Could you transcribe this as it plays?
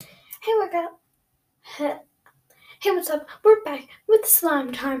Hey, what's up? We're back with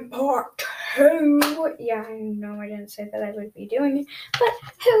Slime Time Part 2. Yeah, I know I didn't say that I would be doing it, but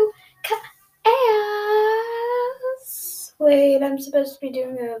who cares? Wait, I'm supposed to be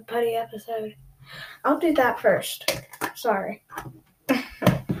doing a putty episode. I'll do that first. Sorry.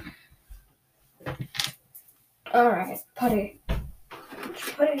 Alright, putty.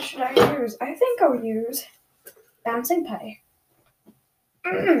 Which putty should I use? I think I'll use Bouncing Putty.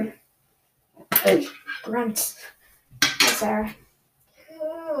 Grunts. Hi, Sarah.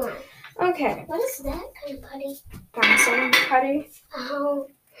 Okay. What is that kind of putty? Bouncing Putty. Oh,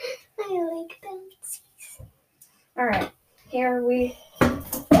 I like bouncies. Alright. Here we...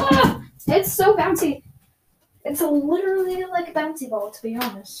 Ah! It's so bouncy. It's literally like a bouncy ball, to be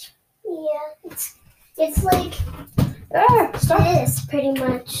honest. Yeah, it's like Stop. this, pretty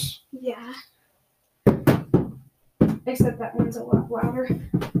much. Yeah. Except that one's a lot louder.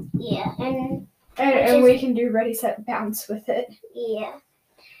 Yeah, and we can do ready, set, bounce with it. yeah.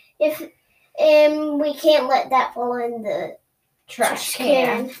 If we can't let that fall in the Trash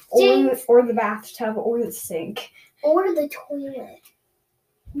can. Or the bathtub or the sink. Or the toilet.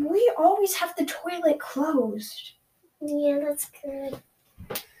 We always have the toilet closed. Yeah, that's good.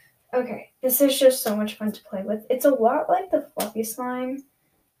 Okay, this is just so much fun to play with. It's a lot like the fluffy slime,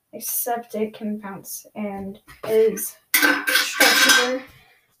 except it can bounce and is stretchier.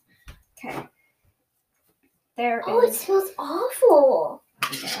 Okay. There Oh, it is. smells awful.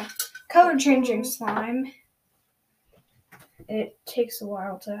 Yeah. Color changing slime. It takes a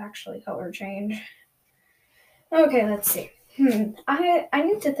while to actually color change. Okay, let's see. I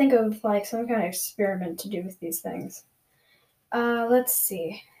need to think of like some kind of experiment to do with these things. Let's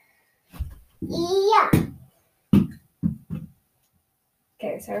see. Yeah.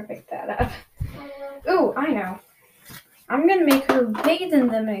 Okay, Sarah picked that up. Ooh, I know. I'm gonna make her bathe in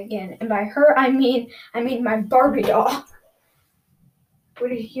them again, and by her I mean my Barbie doll.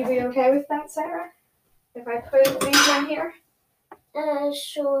 Would you be okay with that, Sarah? If I put things on here?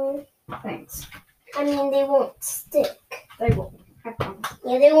 Sure. Thanks. I mean, they won't stick. They won't. I promise.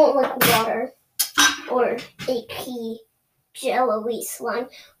 Yeah, they won't like water or icky, jello-y slime.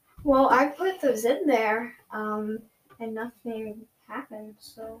 Well, I put those in there, and nothing happened,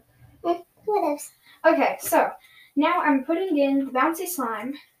 so... What else? Okay, so, now I'm putting in the bouncy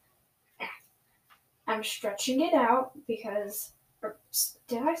slime. I'm stretching it out because...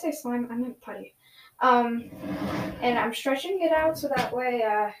 did I say slime? I meant putty. And I'm stretching it out so that way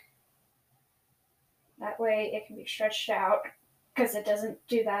it can be stretched out, because it doesn't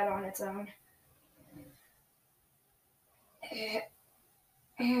do that on its own.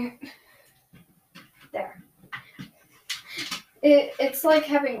 There. It's like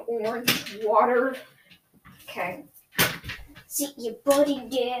having orange water. Okay. See your body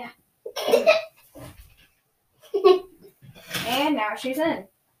there. And now she's in.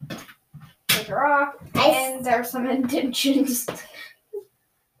 Take her off. And there's some indentions.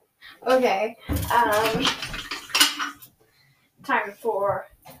 Okay. Time for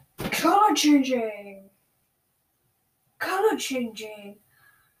color changing. Color changing.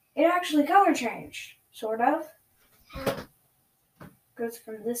 It actually color changed. Sort of. Goes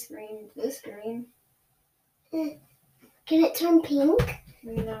from this green to this green. Can it turn pink?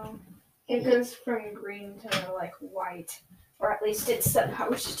 No. It goes from green to like white. Or at least it's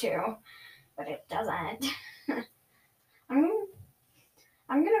supposed to. But it doesn't. I'm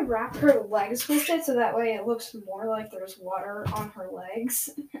gonna wrap her legs with it so that way it looks more like there's water on her legs.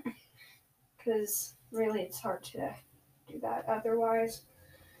 Because really it's hard to do that otherwise.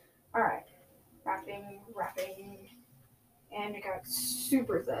 Alright. Wrapping. And it got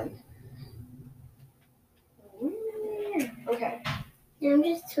super thin. Okay. Now I'm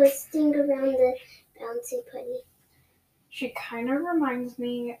just twisting around the bouncy putty. She kind of reminds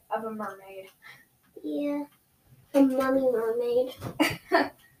me of a mermaid. Yeah. A mummy mermaid.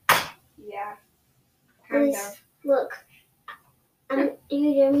 Yeah. Kind of. Look. Do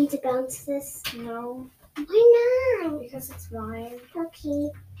you dare me to bounce this? No. Why not? Because it's mine.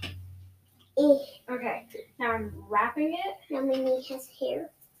 Okay. Okay. Now I'm wrapping it. Now my knee has hair.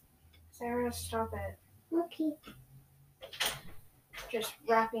 Sarah, stop it. Okay. Just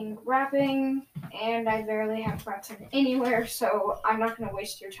wrapping, and I barely have button anywhere, so I'm not going to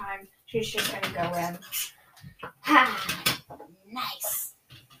waste your time. She's just going to go in. Ha! Nice.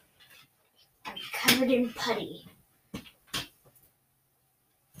 I'm covered in putty.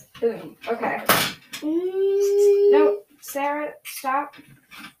 Boom. Okay. No, Sarah, stop.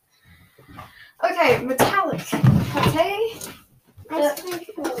 Okay, metallic putty. Ice cream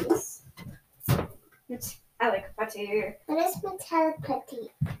cones. Metallic putty. What is metallic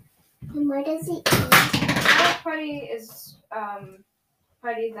putty? And what does it eat? Metallic putty is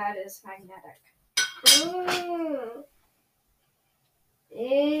putty that is magnetic. Mm.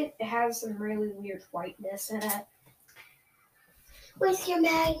 It has some really weird whiteness in it. Where's your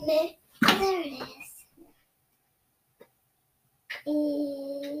magnet? Oh, there it is.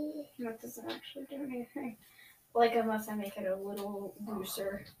 That doesn't actually do anything. Like, unless I make it a little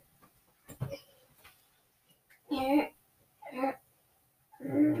looser. Yeah.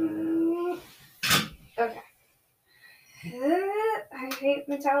 Okay. I hate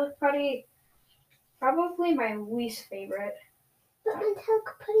metallic putty. Probably my least favorite. But metallic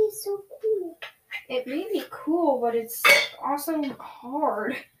putty is so cool. It may be cool, but it's also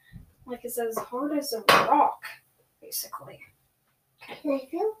hard. Like, it's as hard as a rock, basically. Can I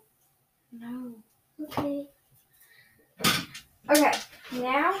feel? No. Okay. Okay,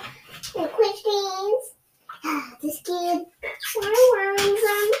 now. And questions. This kid.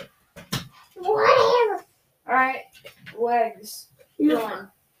 Whatever. Alright, legs.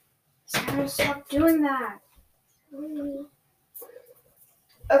 Done. Sarah, stop doing that.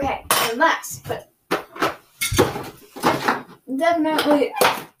 Okay, and last, but definitely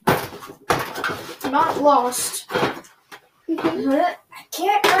not lost. I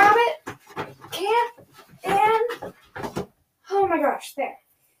can't grab it. Can't. And oh my gosh, there.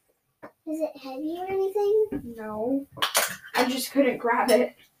 Is it heavy or anything? No, I just couldn't grab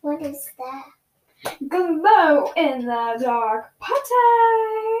it. What is that? Glow in the dark putty.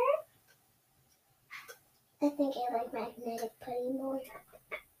 I think I like magnetic putty more.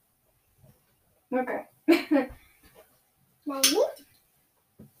 Okay. Magnet?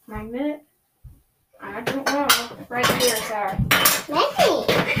 Magnet? I don't know. Right here, Sarah.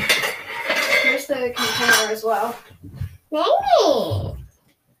 Magnet! Here's the container as well. Magnet!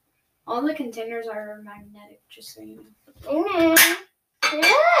 All the containers are magnetic, just so you know.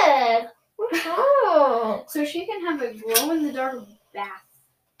 Look! Oh! So she can have a glow-in-the-dark bath,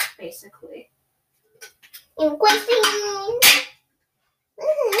 basically. And questions?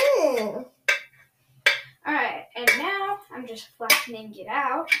 Alright, and now I'm just flattening it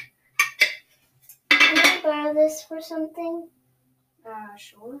out. Can I borrow this for something?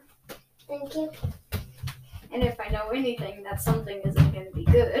 Sure. Thank you. And if I know anything, that something isn't going to be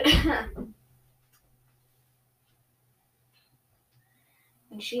good.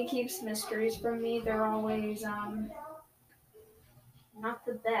 When she keeps mysteries from me, they're always, not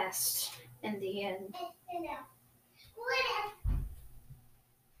the best in the end.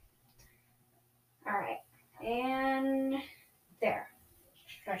 Alright, and there.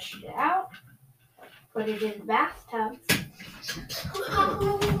 Stretched it out. Put it in the bathtub.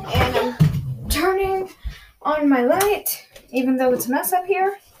 And I'm turning on my light, even though it's a mess up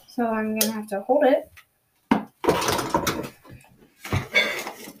here. So I'm going to have to hold it.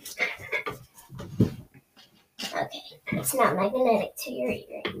 Okay, it's not magnetic to your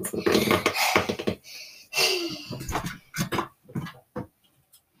earrings.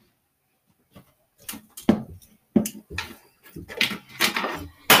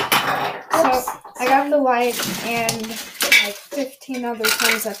 So I got the light and like 15 other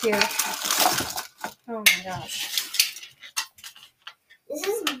things up here. Oh my gosh. This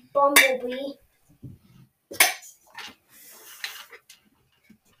is Bumblebee.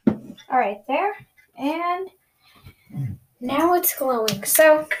 Alright, there. And now it's glowing.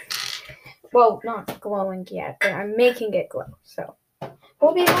 So, well, not glowing yet, but I'm making it glow. So,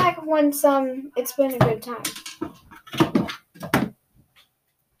 we'll be back once it's been a good time.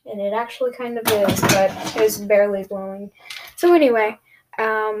 And it actually kind of is, but it's barely glowing. So anyway,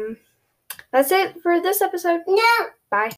 that's it for this episode. No!